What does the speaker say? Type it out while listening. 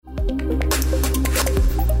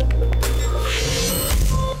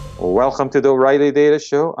Welcome to the O'Reilly Data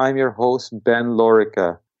Show. I'm your host, Ben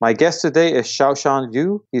Lorica. My guest today is Shaoshan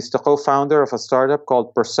Liu. He's the co-founder of a startup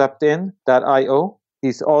called PerceptIn.io.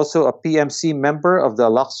 He's also a PMC member of the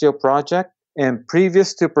Alluxio project. And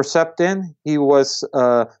previous to PerceptIn, he was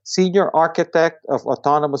a senior architect of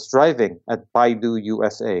autonomous driving at Baidu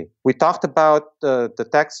USA. We talked about the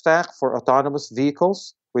tech stack for autonomous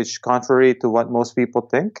vehicles, which, contrary to what most people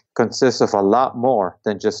think, consists of a lot more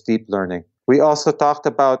than just deep learning. We also talked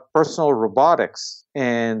about personal robotics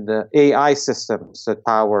and AI systems that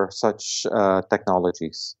power such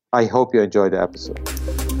technologies. I hope you enjoyed the episode.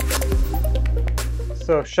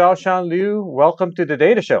 So, Shaoshan Liu, welcome to the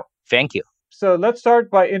Data Show. Thank you. So let's start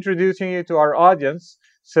by introducing you to our audience.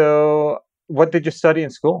 So what did you study in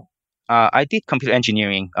school? I did computer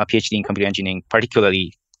engineering, a PhD in computer engineering,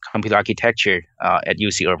 particularly computer architecture at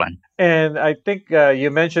UC Irvine. And I think you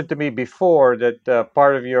mentioned to me before that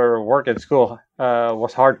part of your work in school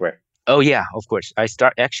was hardware. Oh yeah, of course. I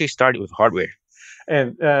actually started with hardware.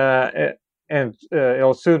 And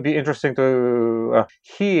it'll soon be interesting to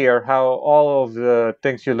hear how all of the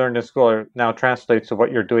things you learned in school now translates to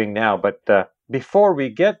what you're doing now. But before we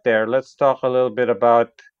get there, let's talk a little bit about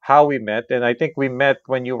how we met. And I think we met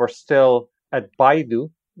when you were still at Baidu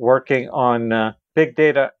working on big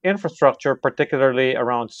data infrastructure, particularly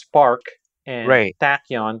around Spark and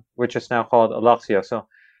Tachyon, which is now called Alluxio. So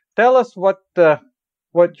tell us what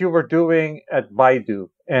you were doing at Baidu.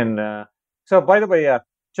 And so, by the way,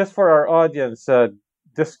 just for our audience,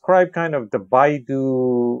 describe kind of the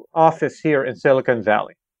Baidu office here in Silicon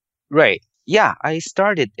Valley. Right. Yeah, I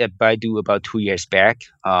started at Baidu about 2 years back.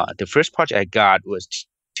 The first project I got was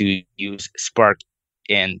to use Spark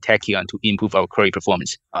and Tachyon to improve our query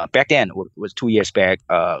performance. Back then, was 2 years back,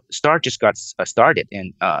 Spark just got started,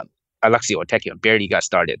 and Alluxio or Tachyon barely got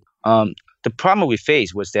started. The problem we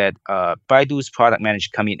faced was that Baidu's product manager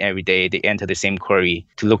come in every day. They enter the same query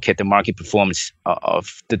to look at the market performance of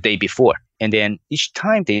the day before. And then each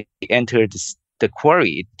time they enter the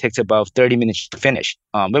query, it takes about 30 minutes to finish.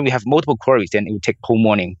 When we have multiple queries, then it would take whole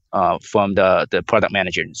morning from the product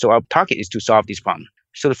manager. So our target is to solve this problem.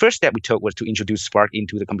 So the first step we took was to introduce Spark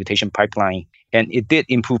into the computation pipeline. And it did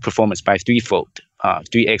improve performance by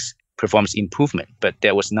 3x performance improvement. But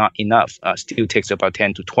that was not enough. Still takes about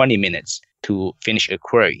 10 to 20 minutes to finish a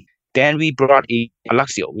query. Then we brought in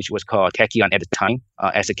Alluxio, which was called Tachyon at the time,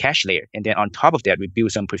 as a cache layer. And then on top of that, we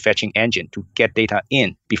built some prefetching engine to get data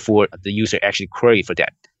in before the user actually query for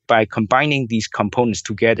that. By combining these components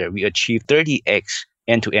together, we achieved 30x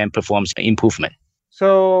end-to-end performance improvement.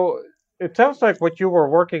 So it sounds like what you were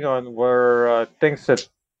working on were things that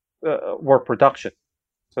were production.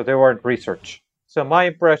 So they weren't research. So my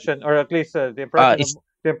impression, or at least the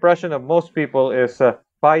impression of most people is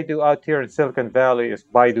Baidu out here in Silicon Valley is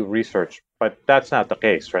Baidu Research, but that's not the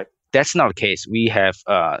case, right? That's not the case. We have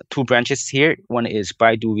two branches here. One is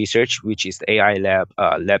Baidu Research, which is the AI lab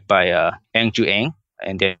led by Andrew Ng,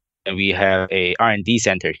 and then we have a R&D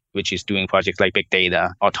center, which is doing projects like big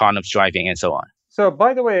data, autonomous driving, and so on. So,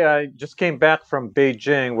 by the way, I just came back from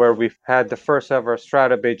Beijing, where we've had the first ever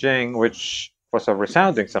Strata Beijing, which was a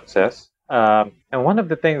resounding success. And one of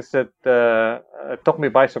the things that took me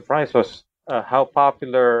by surprise was how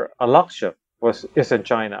popular Alluxio is in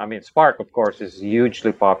China. I mean, Spark, of course, is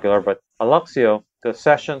hugely popular, but Alluxio, the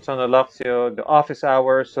sessions on Alluxio, the office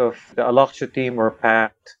hours of the Alluxio team were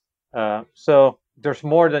packed. So there's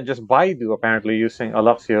more than just Baidu apparently using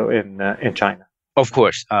Alluxio in China. Of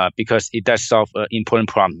course, because it does solve an important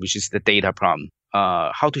problem, which is the data problem.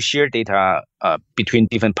 How to share data between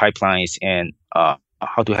different pipelines and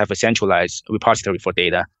how to have a centralized repository for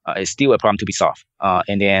data is still a problem to be solved.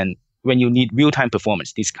 And then when you need real-time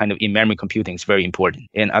performance, this kind of in-memory computing is very important.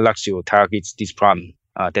 And Alluxio targets this problem.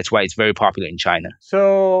 That's why it's very popular in China.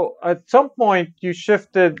 So at some point, you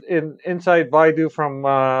shifted inside Baidu from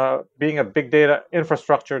being a big data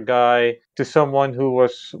infrastructure guy to someone who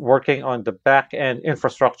was working on the back-end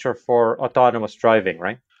infrastructure for autonomous driving,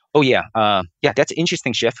 right? Oh, yeah. That's an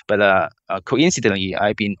interesting shift. But coincidentally,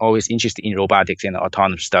 I've been always interested in robotics and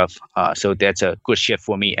autonomous stuff. So that's a good shift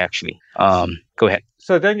for me, actually. Go ahead.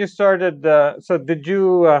 So then you started, so did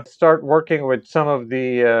you start working with some of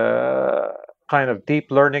the kind of deep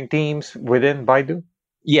learning teams within Baidu?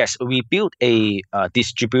 Yes, we built a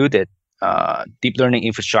distributed deep learning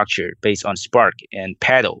infrastructure based on Spark and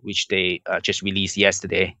Paddle, which they just released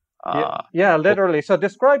yesterday. Yeah, literally. So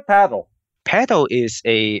describe Paddle. Paddle is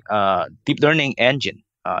a deep learning engine,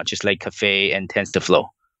 just like Cafe and TensorFlow.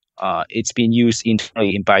 It's been used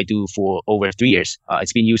internally in Baidu for over 3 years.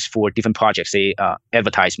 It's been used for different projects, say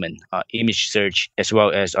advertisement, image search, as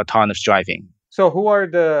well as autonomous driving. So who are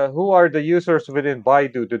the users within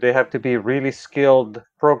Baidu? Do they have to be really skilled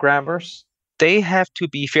programmers? They have to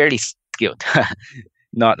be fairly skilled,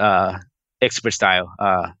 not expert style.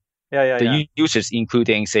 Yeah, yeah, yeah. The users,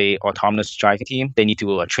 including say autonomous driving team, they need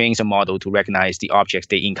to train some model to recognize the objects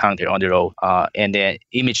they encounter on the road. And then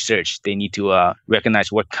image search, they need to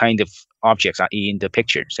recognize what kind of objects are in the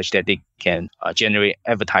picture, such that they can generate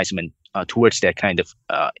advertisement towards that kind of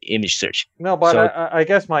image search. No, but So, I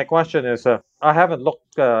guess my question is, I haven't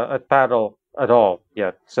looked at Paddle at all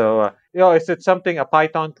yet. So, is it something a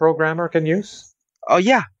Python programmer can use? oh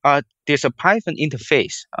yeah, there's a Python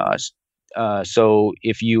interface. So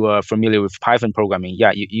if you are familiar with Python programming,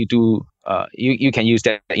 yeah, you do you can use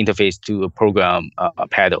that interface to program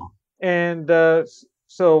Paddle. And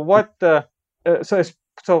so what?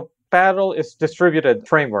 So Paddle is distributed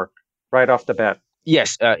framework right off the bat.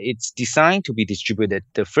 Yes, it's designed to be distributed.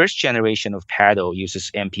 The first generation of Paddle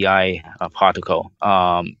uses MPI protocol.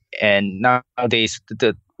 And nowadays,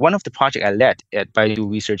 the one of the project I led at Baidu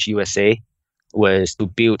Research USA was to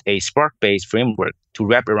build a Spark-based framework to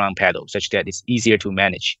wrap around Paddle, such that it's easier to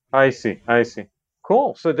manage. I see. I see.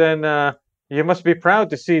 Cool. So then you must be proud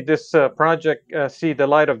to see this project see the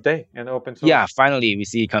light of day in open source. Yeah, finally we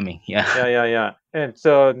see it coming. Yeah. Yeah, yeah, yeah. And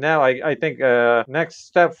so now I think next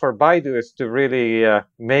step for Baidu is to really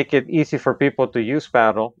make it easy for people to use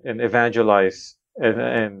Paddle and evangelize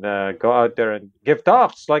and go out there and give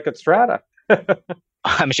talks like at Strata.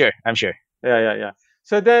 I'm sure. I'm sure. Yeah, yeah, yeah.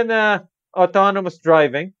 So then autonomous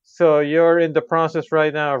driving. So you're in the process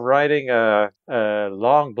right now of writing a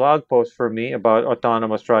long blog post for me about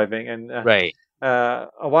autonomous driving. And Right. a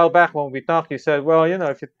while back when we talked, you said, well,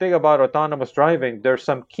 if you think about autonomous driving, there's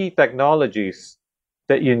some key technologies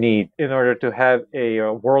that you need in order to have a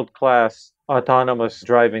world-class autonomous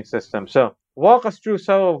driving system. So walk us through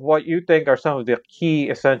some of what you think are some of the key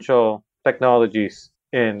essential technologies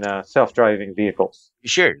in self-driving vehicles.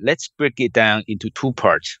 Sure. Let's break it down into two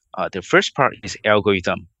parts. The first part is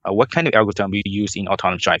algorithm. What kind of algorithm we use in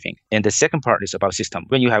autonomous driving? And the second part is about system.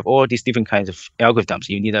 When you have all these different kinds of algorithms,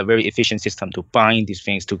 you need a very efficient system to bind these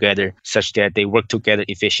things together such that they work together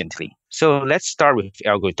efficiently. So let's start with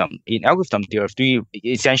algorithm. In algorithm, there are three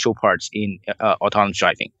essential parts in autonomous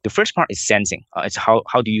driving. The first part is sensing. It's how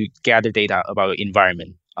do you gather data about your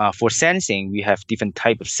environment. For sensing, we have different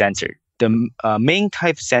type of sensor. The main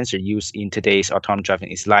type of sensor used in today's autonomous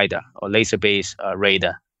driving is LiDAR, or laser-based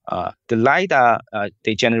radar. The LiDAR,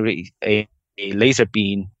 they generate a laser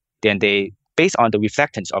beam, then based on the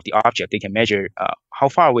reflectance of the object, they can measure how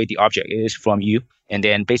far away the object is from you. And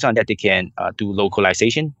then based on that, they can do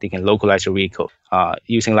localization. They can localize the vehicle.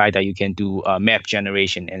 Using LiDAR, you can do map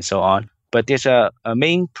generation and so on. But there's a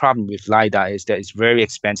main problem with LiDAR is that it's very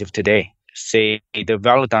expensive today. Say the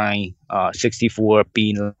Velodyne 64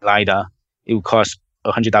 beam LiDAR, it will cost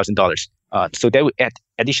 $100,000. So that would add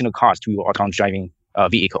additional cost to your autonomous driving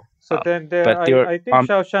vehicle. So then I think,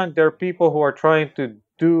 Shaoshan, there are people who are trying to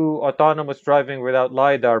do autonomous driving without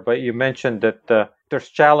LiDAR, but you mentioned that there's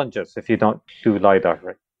challenges if you don't do LiDAR,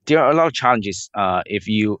 right? There are a lot of challenges.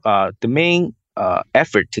 The main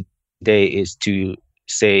effort today is to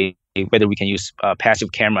say whether we can use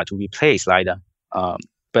passive camera to replace LiDAR.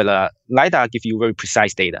 But LiDAR gives you very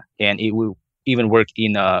precise data, and it will even work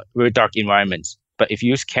in very dark environments. But if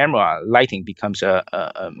you use camera, lighting becomes a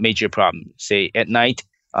major problem. Say at night,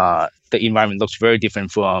 the environment looks very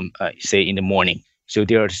different from, say, in the morning. So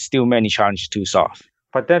there are still many challenges to solve.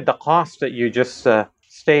 But then the cost that you just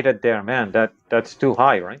stated there, man, that's too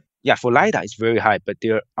high, right? Yeah, for LiDAR, it's very high, but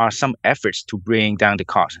there are some efforts to bring down the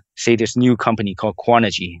cost. Say this new company called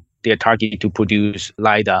Quanergy, they're targeting to produce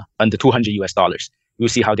LiDAR under $200 US. We'll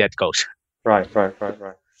see how that goes. Right.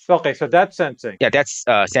 Okay, so that's sensing. Yeah, that's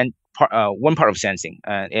one part of sensing.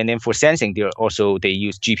 And then for sensing, they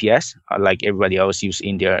use GPS, like everybody else use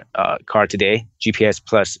in their car today. GPS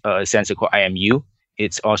plus a sensor called IMU.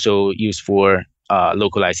 It's also used for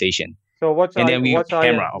localization. So what's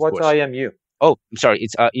IMU? Oh, I'm sorry.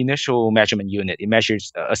 It's an initial measurement unit. It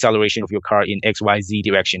measures acceleration of your car in XYZ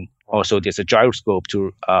direction. Also, there's a gyroscope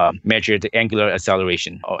to measure the angular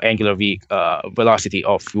acceleration or angular velocity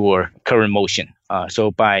of your current motion.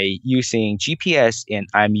 So by using GPS and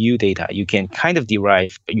IMU data, you can kind of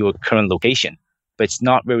derive your current location, but it's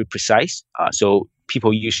not very precise. So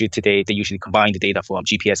people they usually combine the data from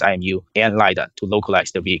GPS, IMU, and LiDAR to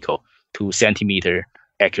localize the vehicle to centimeter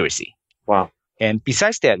accuracy. Wow. And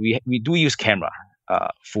besides that, we do use camera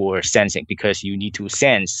for sensing because you need to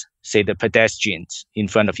sense, say, the pedestrians in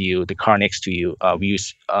front of you, the car next to you. We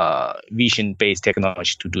use vision-based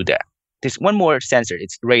technology to do that. There's one more sensor.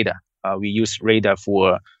 It's radar. We use radar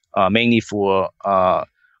for mainly for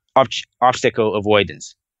obstacle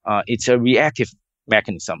avoidance. It's a reactive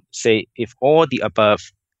mechanism. Say if all the above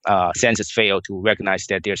sensors fail to recognize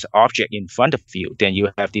that there's an object in front of you, then you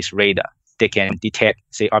have this radar that can detect,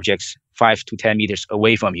 say, objects 5 to 10 meters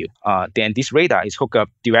away from you. Then this radar is hooked up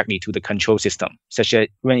directly to the control system, such that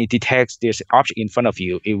when it detects there's an object in front of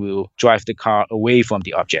you, it will drive the car away from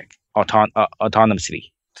the object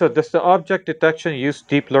autonomously. So does the object detection use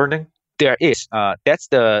deep learning? There is. That's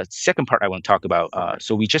the second part I want to talk about.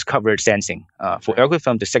 So we just covered sensing. For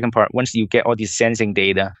algorithm, the second part, once you get all this sensing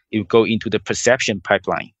data, you go into the perception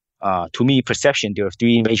pipeline. To me, perception, there are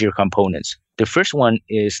three major components. The first one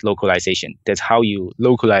is localization. That's how you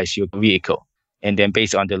localize your vehicle. And then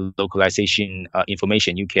based on the localization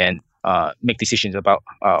information, you can make decisions about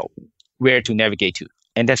where to navigate to.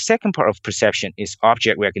 And the second part of perception is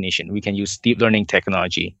object recognition. We can use deep learning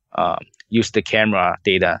technology, use the camera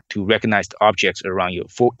data to recognize the objects around you.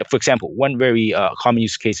 For example, one very common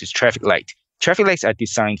use case is traffic light. Traffic lights are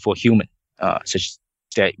designed for human, such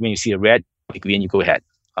that when you see a red, green, you go ahead.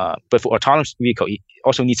 But for autonomous vehicle, it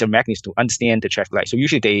also needs a mechanism to understand the traffic light. So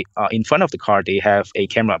usually they in front of the car, they have a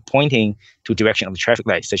camera pointing to direction of the traffic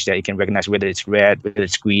light, such that it can recognize whether it's red, whether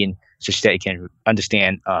it's green, such that it can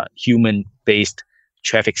understand human-based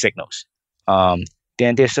traffic signals.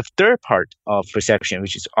 Then there's a third part of perception,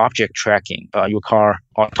 which is object tracking. Your car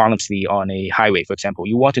autonomously on a highway, for example,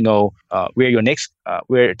 you want to know where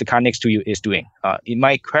the car next to you is doing. It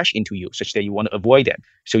might crash into you, such that you want to avoid that.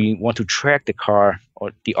 So you want to track the car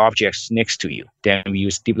or the objects next to you. Then we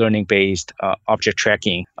use deep learning-based object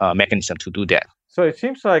tracking mechanism to do that. So it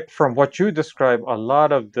seems like from what you describe, a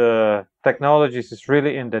lot of the technologies is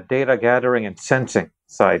really in the data gathering and sensing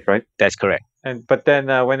side, right? That's correct. But then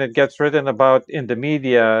when it gets written about in the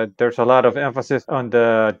media, there's a lot of emphasis on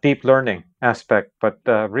the deep learning aspect. But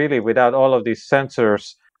really, without all of these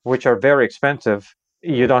sensors, which are very expensive,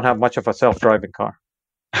 you don't have much of a self-driving car.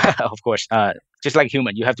 Of course. Just like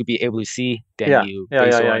human, you have to be able to see. Then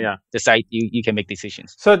based on the site, you can make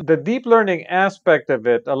decisions. So the deep learning aspect of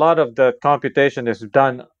it, a lot of the computation is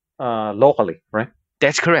done locally, right?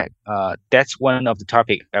 That's correct. That's one of the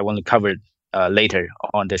topic I want to cover later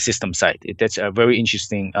on the system side. That's a very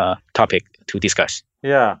interesting topic to discuss.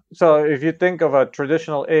 Yeah. So if you think of a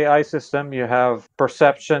traditional AI system, you have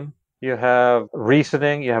perception, you have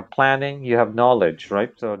reasoning, you have planning, you have knowledge,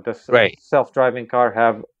 right? So does a self-driving car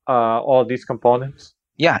have all these components?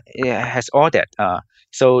 Yeah, it has all that.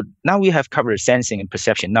 So now we have covered sensing and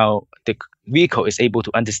perception. Now the vehicle is able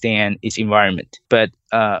to understand its environment, but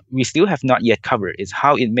we still have not yet covered is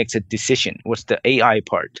how it makes a decision. What's the AI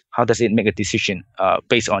part? How does it make a decision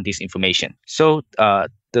based on this information? So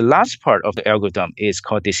the last part of the algorithm is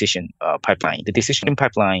called decision pipeline. The decision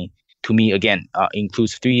pipeline, to me, again,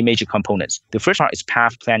 includes three major components. The first part is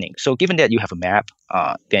path planning. So given that you have a map,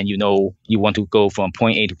 then you know you want to go from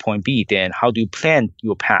point A to point B, then how do you plan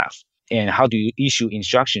your path? And how do you issue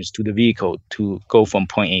instructions to the vehicle to go from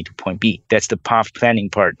point A to point B? That's the path planning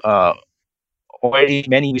part. Already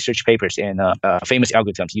many research papers and famous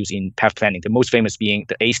algorithms used in path planning, the most famous being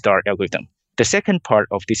the A-star algorithm. The second part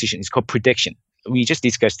of decision is called prediction. We just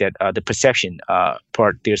discussed that the perception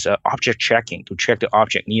part, there's object tracking to track the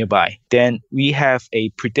object nearby. Then we have a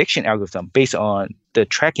prediction algorithm based on the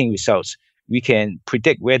tracking results. We can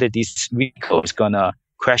predict whether this vehicle is going to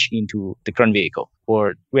crash into the current vehicle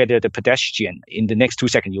or whether the pedestrian in the next 2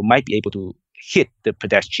 seconds, you might be able to hit the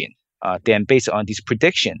pedestrian. Then based on this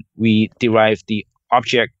prediction, we derive the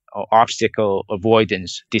object or obstacle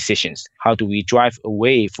avoidance decisions. How do we drive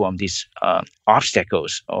away from these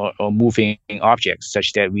obstacles or moving objects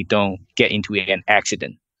such that we don't get into an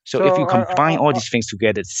accident? So if you combine all these things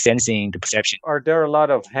together, sensing, the perception. Are there a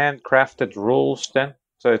lot of handcrafted rules then?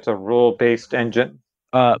 So it's a rule-based engine?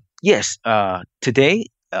 Yes. Today,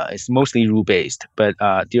 it's mostly rule-based, but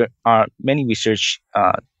there are many research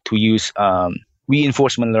to use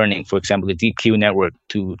reinforcement learning, for example, the deep Q network,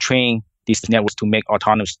 to train these networks to make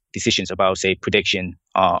autonomous decisions about, say, prediction,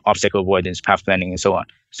 obstacle avoidance, path planning, and so on.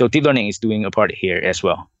 So deep learning is doing a part here as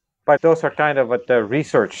well. But those are kind of at the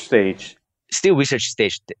research stage. Still research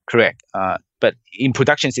stage, correct. But in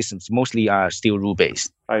production systems, mostly are still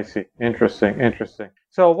rule-based. I see. Interesting.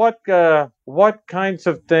 So what kinds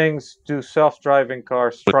of things do self-driving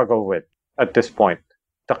cars struggle with at this point?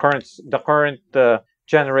 The current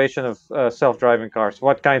generation of self-driving cars,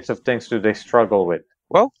 what kinds of things do they struggle with?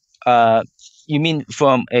 Well, you mean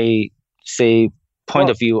from a, say, point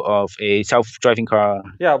of view of a self-driving car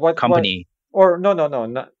company? No,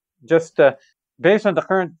 not just based on the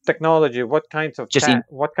current technology. What kinds of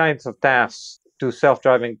tasks do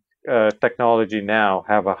self-driving technology now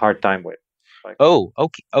have a hard time with? Oh,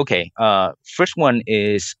 okay, okay. First one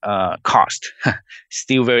is cost.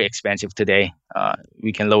 Still very expensive today.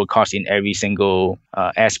 We can lower cost in every single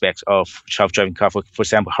aspect of self-driving car. For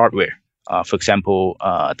example, hardware. For example,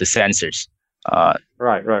 the sensors.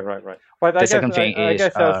 Right. But The second thing I is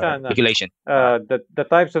guess, Shaoshan, regulation. the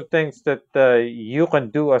types of things that you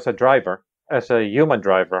can do as a driver, as a human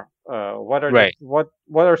driver, Right. what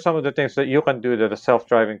are some of the things that you can do that a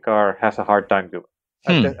self-driving car has a hard time doing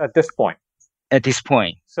Hmm. at this point? At this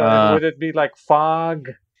point, So, and would it be like fog?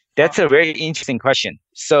 that's a very interesting question.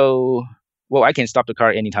 So, well, I can stop the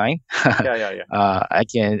car anytime. Yeah.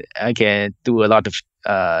 I can do a lot of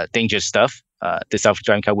dangerous stuff. The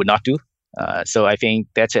self-driving car would not do. So I think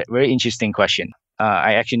that's a very interesting question.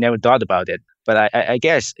 I actually never thought about it, but I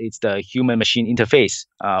guess it's the human-machine interface.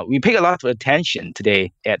 We pay a lot of attention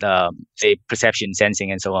today at say perception,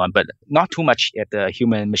 sensing, and so on, but not too much at the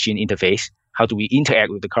human-machine interface. How do we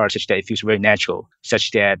interact with the car such that it feels very natural,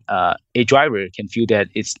 such that a driver can feel that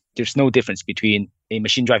there's no difference between a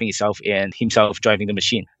machine driving itself and himself driving the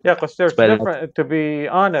machine. Yeah, because there's But different. To be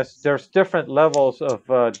honest, there's different levels of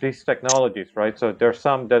these technologies, right? So there's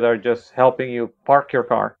some that are just helping you park your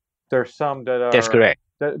car. There's some that that's are correct.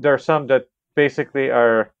 there's some that basically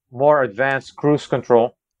are more advanced cruise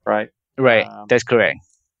control, right? Right, that's correct.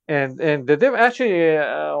 And actually,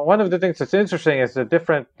 one of the things that's interesting is the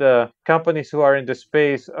different companies who are in the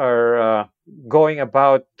space are going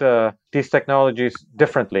about these technologies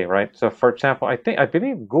differently, right? So, for example, I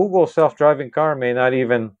believe Google self-driving car may not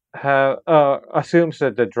even have assumes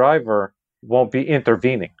that the driver won't be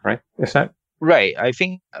intervening, right? Is that Right. I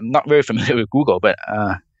think I'm not very familiar with Google, but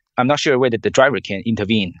I'm not sure whether the driver can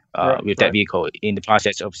intervene with that vehicle in the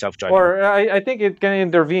process of self-driving. Or I think it can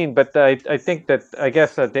intervene, but I think that I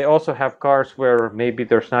guess that they also have cars where maybe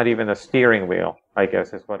there's not even a steering wheel. I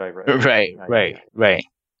guess is what I read. Right.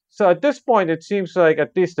 So at this point, it seems like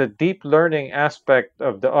at least the deep learning aspect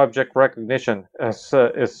of the object recognition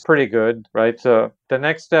is pretty good, right? So the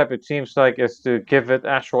next step, it seems like, is to give it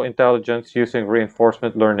actual intelligence using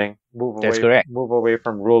reinforcement learning. That's correct. Move away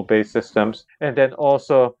from rule-based systems, and then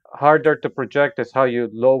also harder to project is how you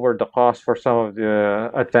lower the cost for some of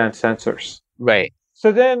the advanced sensors. Right.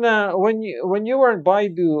 So then, when you were in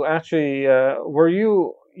Baidu, actually, were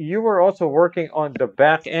you were also working on the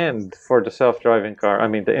back end for the self-driving car? I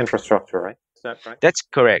mean, the infrastructure, right? Is that right? That's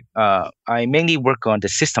correct. I mainly work on the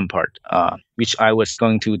system part, which I was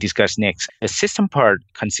going to discuss next. The system part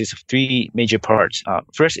consists of three major parts.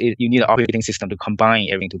 First, is you need an operating system to combine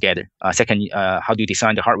everything together. Second, how do you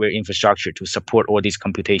design the hardware infrastructure to support all this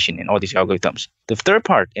computation and all these algorithms? The third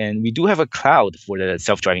part, and we do have a cloud for the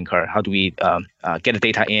self-driving car. How do we get the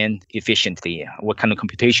data in efficiently? What kind of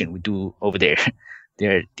computation we do over there?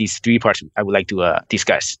 There are these three parts I would like to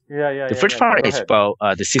discuss. The first part is about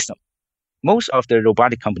the system. Most of the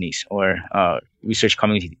robotic companies or research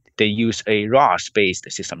community, they use a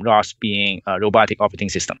ROS-based system, ROS being a robotic operating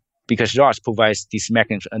system, because ROS provides this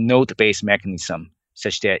mechanism, a node-based mechanism,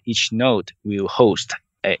 such that each node will host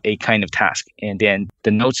a kind of task, and then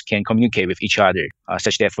the nodes can communicate with each other,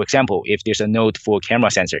 such that, for example, if there's a node for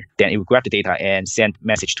camera sensor, then it will grab the data and send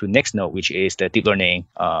message to the next node, which is the deep learning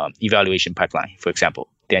evaluation pipeline, for example.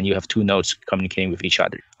 Then you have two nodes communicating with each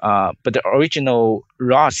other. But the original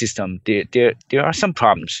raw system, there are some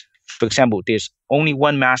problems. For example, there's only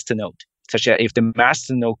one master node, such that if the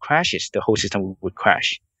master node crashes, the whole system would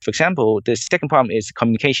crash. For example, the second problem is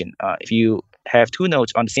communication. If you have two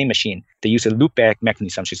nodes on the same machine, they use a loopback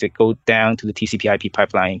mechanism, so they go down to the TCP/IP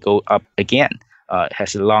pipeline and go up again. It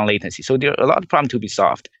has a long latency. So there are a lot of problems to be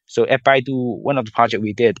solved. So at Baidu, one of the projects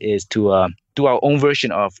we did is to do our own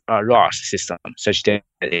version of ROS system, such that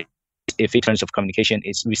if in terms of communication,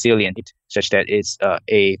 it's resilient, such that it's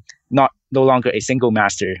no longer a single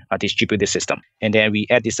master distributed system. And then we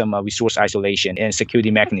added some resource isolation and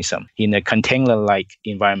security mechanism in a container-like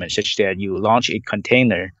environment, such that you launch a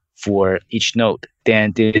container for each node.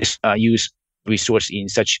 Then this use resource in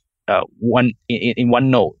such one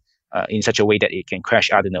node in such a way that it can crash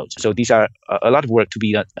other nodes. So these are a lot of work to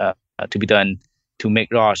be done to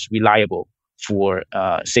make ROS reliable for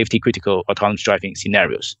safety critical autonomous driving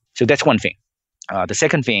scenarios. So that's one thing. The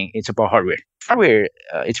second thing is about hardware. Hardware,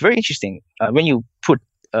 it's very interesting when you put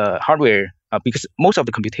hardware, because most of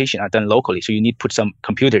the computation are done locally, so you need to put some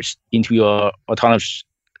computers into your autonomous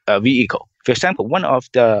vehicle. For example, one of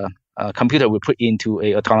the computer we put into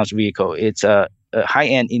a autonomous vehicle, it's a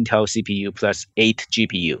high-end Intel CPU plus 8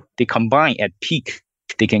 GPU. They combine at peak,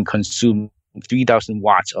 they can consume 3,000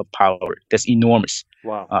 watts of power. That's enormous.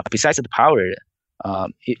 Wow. Besides the power,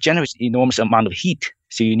 it generates enormous amount of heat.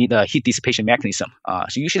 So you need a heat dissipation mechanism.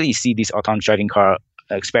 So usually you see these autonomous driving car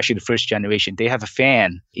especially the first generation, they have a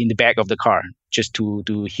fan in the back of the car just to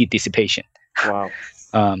do heat dissipation. Wow.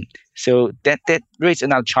 So that raises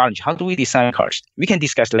another challenge. How do we design cars? We can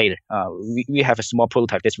discuss later. We have a small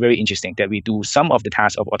prototype that's very interesting that we do some of the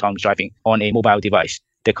tasks of autonomous driving on a mobile device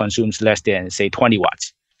that consumes less than, say, 20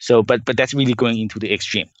 watts. So, but that's really going into the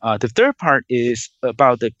extreme. The third part is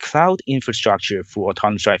about the cloud infrastructure for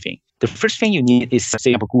autonomous driving. The first thing you need is,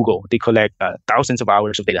 say, for Google, they collect thousands of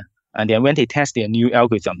hours of data. And then when they test their new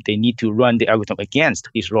algorithm, they need to run the algorithm against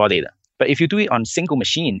this raw data. But if you do it on single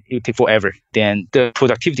machine, it will take forever. Then the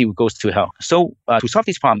productivity goes to hell. So to solve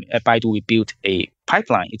this problem, at Baidu, we built a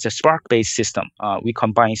pipeline. It's a Spark-based system. We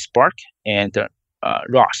combine Spark and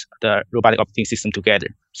ROS, the robotic operating system, together,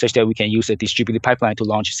 such that we can use a distributed pipeline to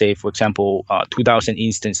launch, say, for example, 2,000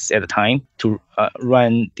 instances at a time to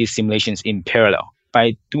run these simulations in parallel.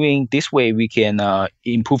 By doing this way, we can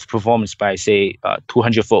improve performance by, say,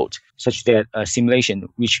 200-fold, such that a simulation,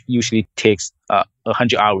 which usually takes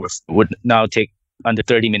 100 hours, would now take under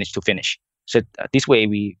 30 minutes to finish. So this way,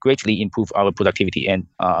 we greatly improve our productivity and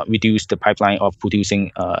reduce the pipeline of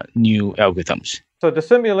producing new algorithms. So the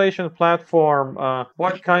simulation platform,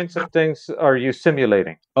 what kinds of things are you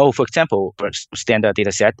simulating? Oh, for example, for standard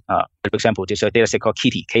data set, for example, there's a data set called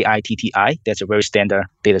Kitty, K-I-T-T-I. That's a very standard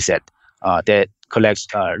data set that collects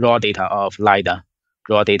raw data of LiDAR,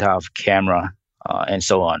 raw data of camera, and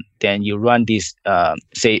so on. Then you run this,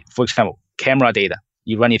 say, for example, camera data.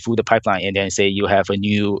 You run it through the pipeline, and then say you have a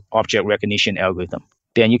new object recognition algorithm.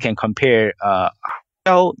 Then you can compare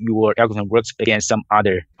how your algorithm works against some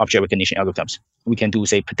other object recognition algorithms. We can do,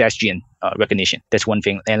 say, pedestrian recognition. That's one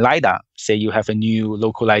thing. And LiDAR, say you have a new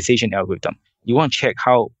localization algorithm. You want to check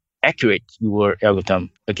how accurate your algorithm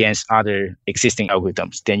against other existing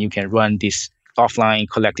algorithms. Then you can run this offline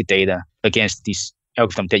collected data against this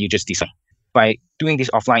algorithm that you just designed. By doing these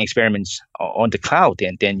offline experiments on the cloud,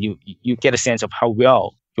 then you get a sense of how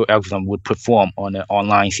well your algorithm would perform on an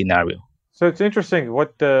online scenario. So it's interesting.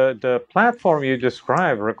 What the platform you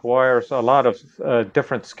describe requires a lot of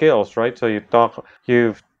different skills, right? So you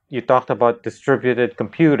talked about distributed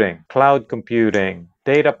computing, cloud computing,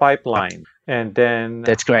 data pipeline, and then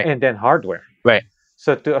That's correct. And then hardware. Right.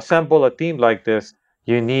 So to assemble a team like this,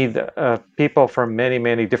 you need people from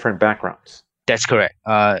many different backgrounds. That's correct.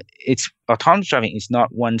 It's autonomous driving is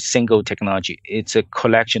not one single technology. It's a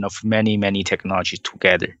collection of many technologies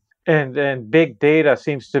together. And big data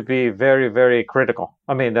seems to be very critical.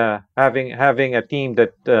 I mean, having a team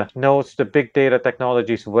that knows the big data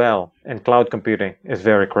technologies well and cloud computing is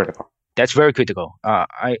very critical. That's very critical.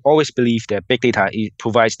 I always believe that big data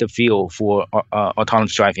provides the fuel for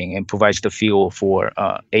autonomous driving and provides the fuel for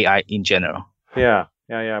AI in general. Yeah.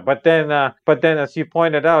 But then, as you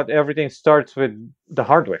pointed out, everything starts with the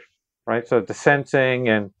hardware, right? So the sensing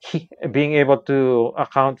and being able to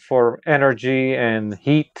account for energy and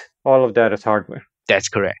heat, all of that is hardware. That's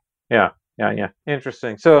correct. Yeah.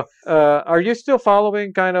 Interesting. So, are you still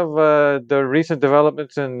following kind of the recent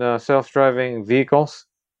developments in self-driving vehicles?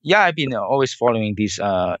 Yeah, I've been always following this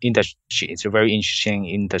industry. It's a very interesting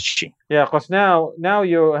industry. Yeah, because now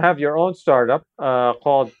you have your own startup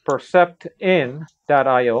called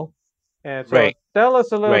PerceptIn.io. And so tell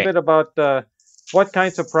us a little bit about what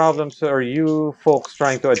kinds of problems are you folks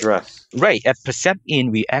trying to address? Right. At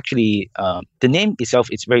PerceptIn, we actually, the name itself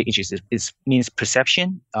is very interesting. It means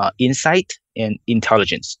perception, insight, and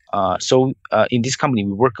intelligence. So in this company,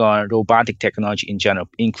 we work on robotic technology in general,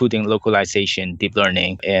 including localization, deep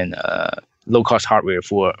learning, and low-cost hardware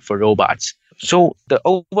for robots. So the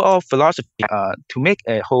overall philosophy, to make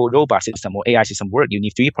a whole robot system or AI system work, you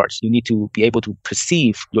need three parts. You need to be able to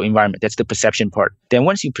perceive your environment. That's the perception part. Then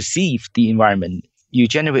once you perceive the environment, you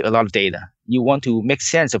generate a lot of data. You want to make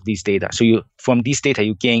sense of these data. So from these data,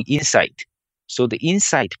 you gain insight. So the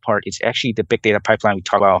insight part is actually the big data pipeline. We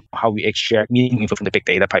talk about how we extract meaningful info from the big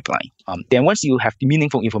data pipeline. Then once you have the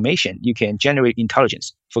meaningful information, you can generate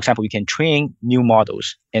intelligence. For example, you can train new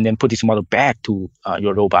models and then put this model back to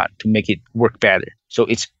your robot to make it work better. So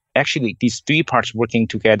it's actually these three parts working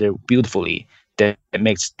together beautifully that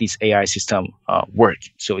makes this AI system work.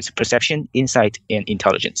 So it's perception, insight, and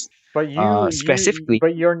intelligence. But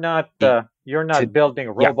you're not building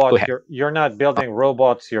robots. You're not building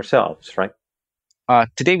robots yourselves, right?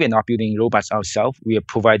 Today, we're not building robots ourselves. We are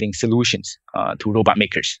providing solutions to robot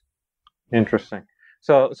makers. Interesting.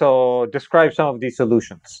 So describe some of these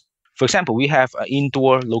solutions. For example, we have an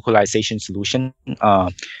indoor localization solution.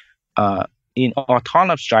 In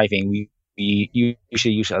autonomous driving, we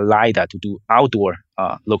usually use a LiDAR to do outdoor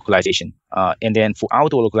localization. And then for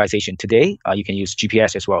outdoor localization today, you can use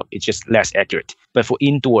GPS as well. It's just less accurate. But for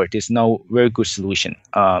indoor, there's no very good solution.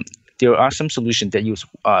 there are some solutions that use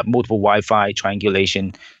multiple Wi-Fi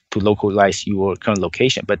triangulation to localize your current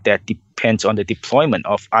location, but that depends on the deployment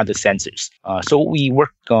of other sensors. So we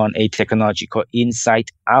worked on a technology called Inside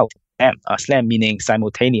Out SLAM. SLAM meaning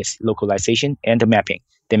simultaneous localization and the mapping.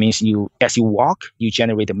 That means as you walk, you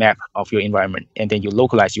generate a map of your environment, and then you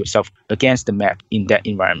localize yourself against the map in that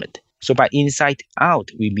environment. So by inside out,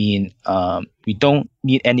 we mean we don't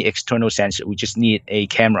need any external sensor. We just need a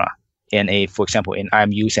camera and for example, an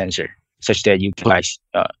IMU sensor, such that you localize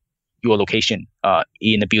your location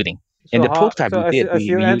in a building. And So the prototype we did, we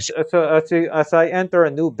use as I enter a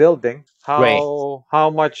new building, right. how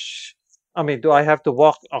much? I mean, do I have to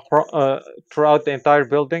walk throughout the entire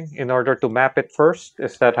building in order to map it first?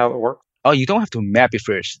 Is that how it works? Oh, you don't have to map it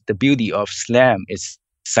first. The beauty of SLAM is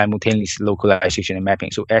simultaneous localization and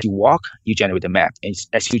mapping. So as you walk, you generate the map. And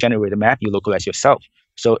as you generate the map, you localize yourself.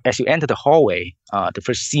 So as you enter the hallway, the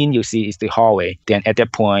first scene you see is the hallway. Then at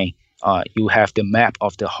that point, you have the map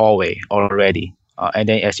of the hallway already. And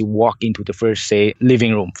then as you walk into the first, say,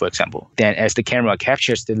 living room, for example, then as the camera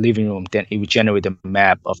captures the living room, then it will generate the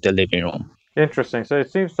map of the living room. Interesting. So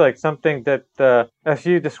it seems like something that, as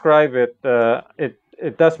you describe it,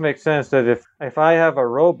 it does make sense that if I have a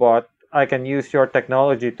robot, I can use your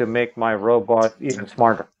technology to make my robot even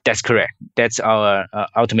smarter. That's correct. That's our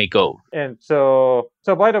ultimate goal. And so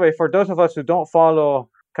by the way, for those of us who don't follow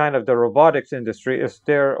kind of the robotics industry, is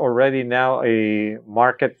there already now a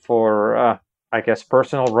market for, I guess,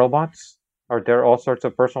 personal robots? Are there all sorts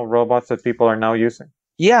of personal robots that people are now using?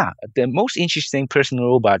 Yeah, the most interesting personal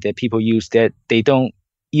robot that people use that they don't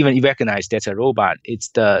even recognize that's a robot, it's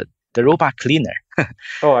the robot cleaner.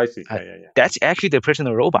 Oh, I see. Yeah. That's actually the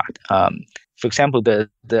personal robot. For example, the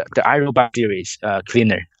iRobot series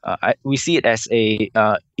cleaner. We see it as a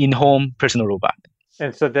in-home personal robot.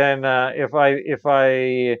 And so then, if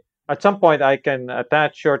I at some point I can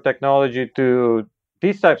attach your technology to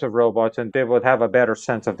these types of robots, and they would have a better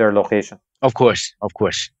sense of their location. Of course.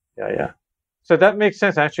 Yeah. So that makes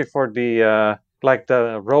sense actually for the like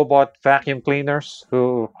the robot vacuum cleaners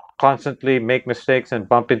who constantly make mistakes and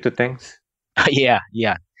bump into things. Yeah.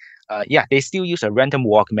 They still use a random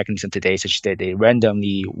walk mechanism today, such that they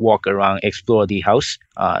randomly walk around, explore the house.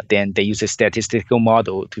 Then they use a statistical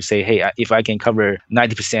model to say, hey, if I can cover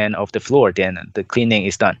 90% of the floor, then the cleaning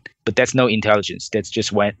is done. But that's no intelligence. That's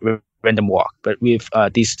just random walk. But with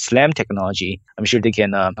this SLAM technology, I'm sure they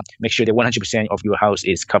can make sure that 100% of your house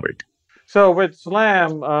is covered. So with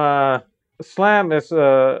SLAM, SLAM is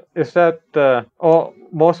that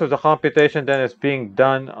most of the computation then is being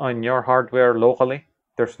done on your hardware locally.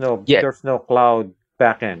 There's no cloud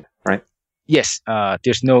backend, right? Yes,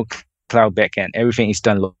 there's no cloud backend. Everything is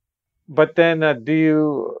done locally. But then, how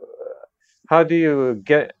do you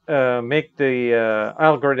make the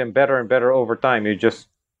algorithm better and better over time?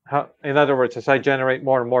 In other words, as I generate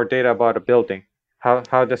more and more data about a building,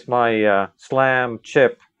 how does my SLAM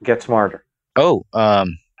chip get smarter? Oh,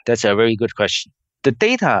 that's a very good question. The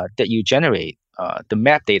data that you generate, the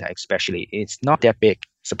map data especially, it's not that big,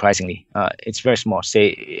 surprisingly. It's very small.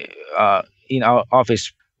 Say, in our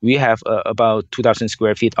office, we have about 2,000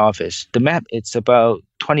 square feet office. The map, it's about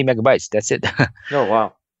 20 megabytes. That's it. Oh,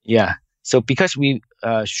 wow. Yeah. So because we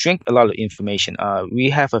shrink a lot of information, we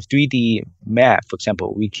have a 3D map, for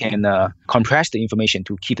example. We can compress the information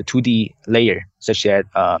to keep the 2D layer, such that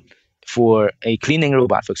for a cleaning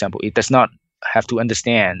robot, for example, it does not have to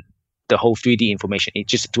understand the whole 3D information. It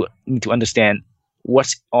just need to understand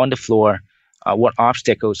what's on the floor, what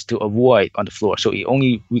obstacles to avoid on the floor. So it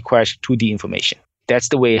only requires 2D information. That's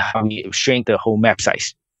the way how we shrink the whole map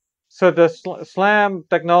size. So the SLAM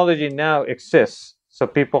technology now exists, so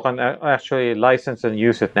people can actually license and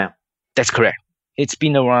use it now. That's correct. It's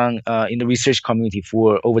been around in the research community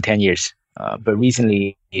for over 10 years. But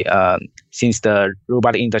recently, since the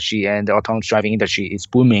robotic industry and the autonomous driving industry is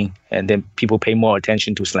booming, and then people pay more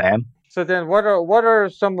attention to SLAM. So then, what are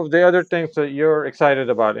some of the other things that you're excited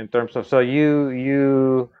about in terms of? So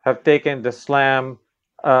you have taken the SLAM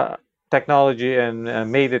technology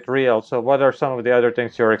and made it real. So what are some of the other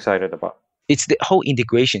things you're excited about? It's the whole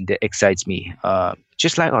integration that excites me.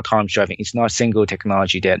 Just like autonomous driving, it's not a single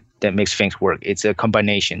technology that makes things work. It's a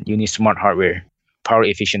combination. You need smart hardware, power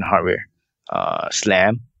efficient hardware,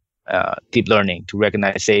 SLAM, deep learning to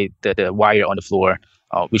recognize, say, the wire on the floor,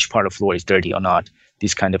 which part of the floor is dirty or not.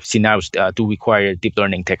 These kind of scenarios do require deep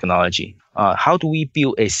learning technology. How do we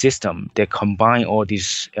build a system that combine all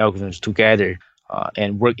these algorithms together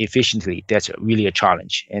and work efficiently? That's really a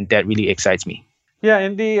challenge, and that really excites me. Yeah,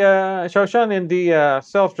 in the Shaoshan, in the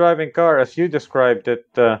self-driving car, as you described it,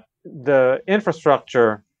 the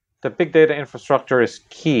infrastructure, the big data infrastructure is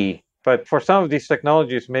key. But for some of these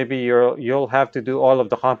technologies, maybe you'll have to do all of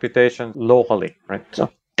the computation locally, right? So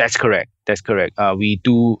That's correct. That's correct. We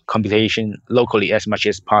do computation locally as much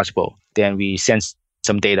as possible. Then we send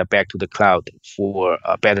some data back to the cloud for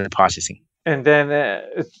better processing. and then,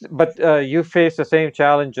 but you face the same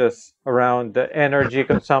challenges around the energy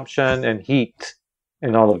consumption and heat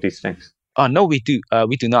and all of these things. No, we do.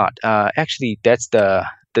 We do not. Actually, that's the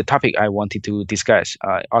topic I wanted to discuss.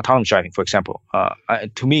 Autonomous driving, for example.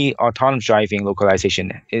 To me, autonomous driving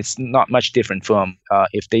localization is not much different from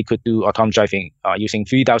if they could do autonomous driving using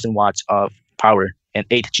 3,000 watts of power and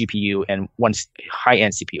 8 GPU and one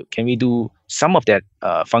high-end CPU. Can we do some of that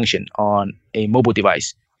function on a mobile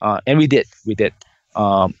device? And we did. We did.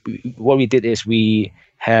 What we did is we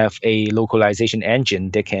have a localization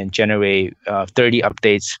engine that can generate 30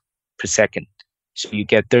 updates per second. So you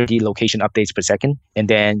get 30 location updates per second. And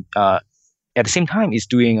then at the same time, it's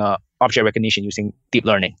doing object recognition using deep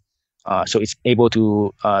learning. So it's able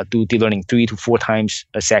to do deep learning 3 to 4 times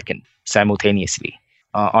a second simultaneously.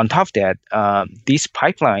 On top of that, this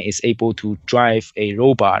pipeline is able to drive a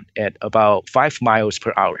robot at about 5 miles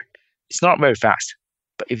per hour. It's not very fast,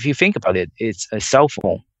 but if you think about it, it's a cell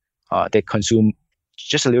phone that consumes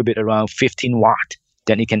just a little bit around 15 watt.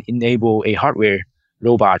 Then it can enable a hardware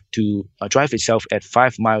robot to drive itself at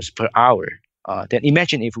 5 miles per hour. Then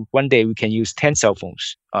imagine if one day we can use 10 cell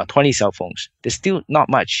phones, 20 cell phones. There's still not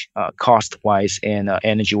much cost-wise and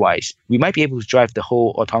energy-wise. We might be able to drive the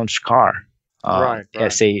whole autonomous car Right.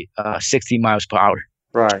 at, say, 60 miles per hour.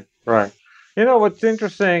 Right. You know what's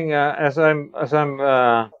interesting as I'm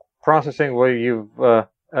processing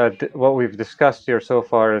what we've discussed here so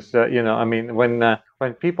far is that I mean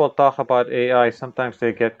when people talk about AI, sometimes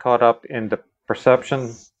they get caught up in the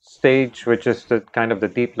perception stage, which is the kind of the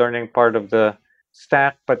deep learning part of the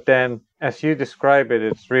stack. But then, as you describe it,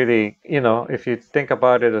 it's really if you think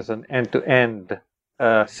about it as an end-to-end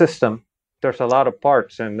system, there's a lot of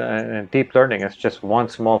parts, and deep learning is just one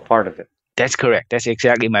small part of it. That's correct. That's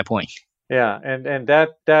exactly my point. Yeah, and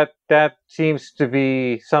that seems to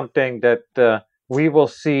be something that we will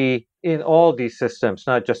see in all these systems,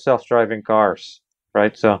 not just self-driving cars,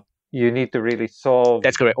 right? So you need to really solve.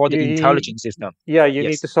 That's correct. All the intelligence system. Yeah, you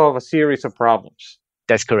need to solve a series of problems.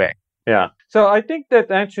 That's correct. Yeah. So I think that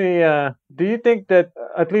actually, do you think that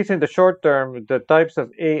at least in the short term, the types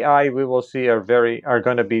of AI we will see are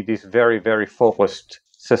going to be these very, very focused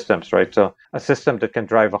systems, right? So a system that can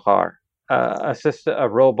drive a car, a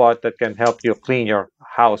robot that can help you clean your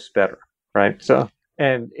house better, right? So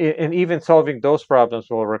and even solving those problems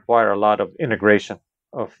will require a lot of integration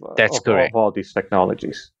of all these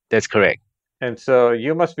technologies. That's correct. And so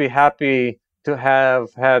you must be happy to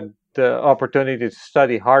have had the opportunity to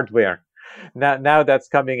study hardware. Now that's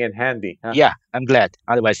coming in handy. Huh? Yeah, I'm glad.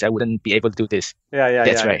 Otherwise, I wouldn't be able to do this. Yeah.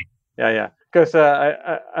 That's right. Yeah. Because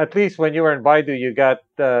at least when you were in Baidu, you got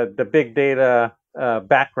the big data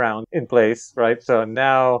background in place, right? So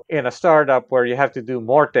now in a startup where you have to do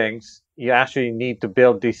more things, you actually need to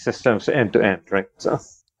build these systems end to end, right? So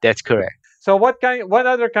that's correct. So what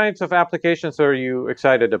other kinds of applications are you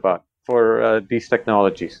excited about for these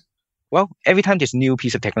technologies? Well, every time there's a new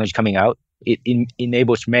piece of technology coming out, it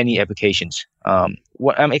enables many applications.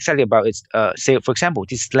 What I'm excited about is, say, for example,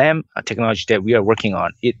 this SLAM technology that we are working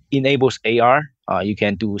on, it enables AR. You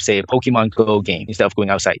can do, say, a Pokemon Go game instead of going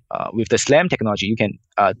outside. With the SLAM technology, you can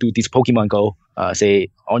do this Pokemon Go, say,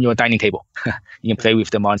 on your dining table. You can play with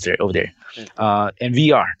the monster over there. And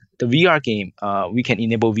VR. The VR game, we can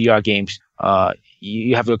enable VR games.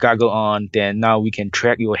 You have your goggle on, then now we can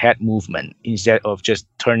track your head movement. Instead of just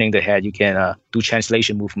turning the head, you can do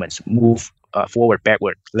translation movements, move forward,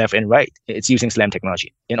 backward, left and right. It's using SLAM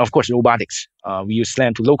technology. And of course, robotics. We use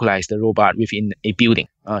SLAM to localize the robot within a building.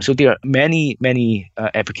 So there are many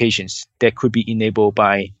applications that could be enabled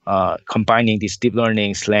by combining this deep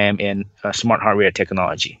learning, SLAM, and smart hardware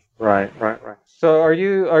technology. Right. So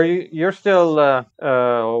you're still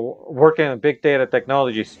working on big data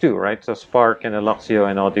technologies too, right? So Spark and Eluxio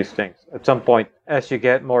and all these things. At some point, as you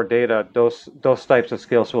get more data, those types of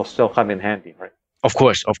skills will still come in handy, right? Of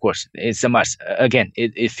course. It's a must. Again,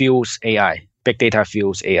 it fuels AI. Big data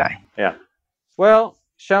fuels AI. Yeah. Well,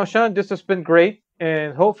 Shaoshan, this has been great.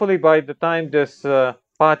 And hopefully by the time this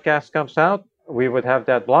podcast comes out, we would have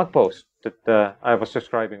that blog post that I was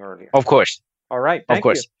describing earlier. Of course. All right. Thank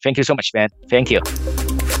you. Thank you so much, man. Thank you.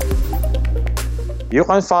 You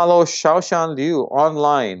can follow Shaoshan Liu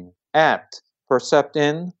online at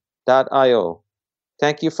PerceptIn.io.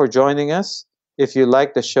 Thank you for joining us. If you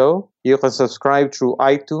like the show, you can subscribe through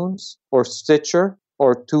iTunes or Stitcher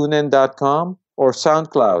or TuneIn.com or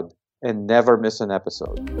SoundCloud and never miss an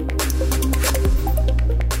episode.